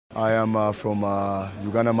I am from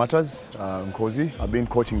Uganda Martyrs, Nkozi. I've been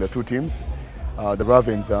coaching the two teams, the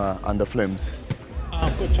Ravens and the Flames.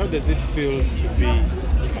 Coach, how does it feel to be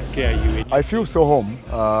at KIU? I feel so home.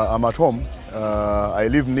 I'm at home. I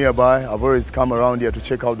live nearby. I've always come around here to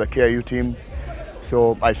check out the KIU teams.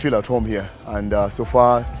 So I feel at home here. And so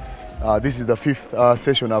far, this is the fifth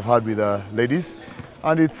session I've had with the ladies.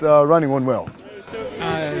 And it's running on well.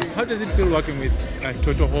 How does it feel working with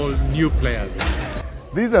total whole new players?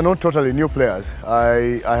 These are not totally new players.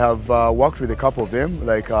 I have worked with a couple of them,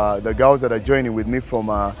 like the girls that are joining with me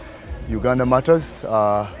from Uganda Martyrs,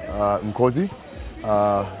 Nkozi,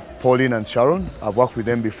 Pauline and Sharon. I've worked with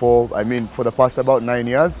them before, for the past about 9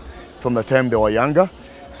 years, from the time they were younger.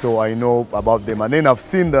 So I know about them. And then I've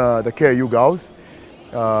seen the KIU girls.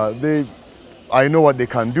 I know what they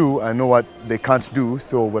can do, I know what they can't do,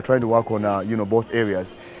 so we're trying to work on both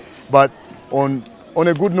areas. But on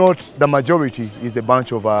a good note, the majority is a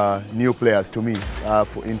bunch of new players to me,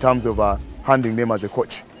 in terms of handling them as a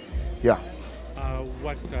coach. Yeah.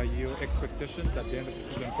 What are your expectations at the end of the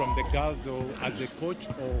season from the girls, or as a coach,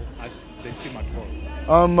 or as the team at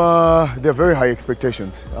whole? They're very high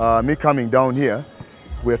expectations. Me coming down here,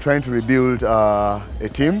 we're trying to rebuild a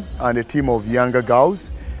team of younger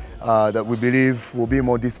girls that we believe will be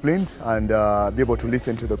more disciplined and be able to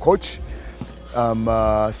listen to the coach.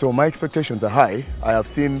 So my expectations are high. I have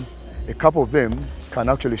seen a couple of them can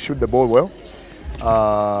actually shoot the ball well.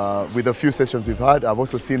 With a few sessions we've had, I've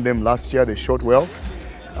also seen them last year, they shot well.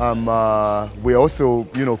 We're also,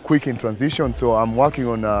 quick in transition, so I'm working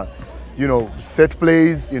on, set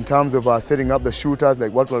plays in terms of setting up the shooters,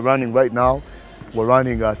 like what we're running right now. We're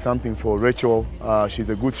running something for Rachel. She's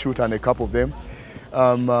a good shooter, and a couple of them.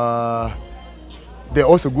 They're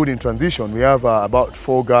also good in transition. We have about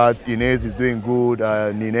 4 guards. Inez is doing good,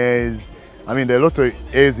 Ninez. There are lots of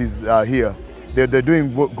A's here. They're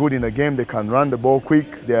doing good in the game. They can run the ball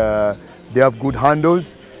quick. They have good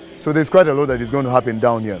handles. So there's quite a lot that is going to happen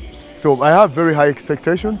down here. So I have very high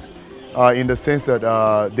expectations in the sense that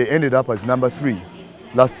they ended up as number 3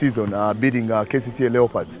 last season, beating KCCA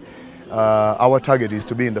Leopards. Our target is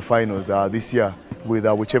to be in the finals this year with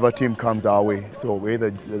whichever team comes our way. So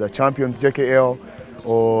either the champions JKL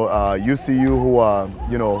or UCU, who are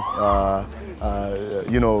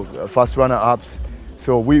first runner-ups.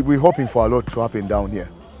 So we're hoping for a lot to happen down here.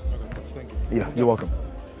 Okay, thank you. Yeah, you're welcome.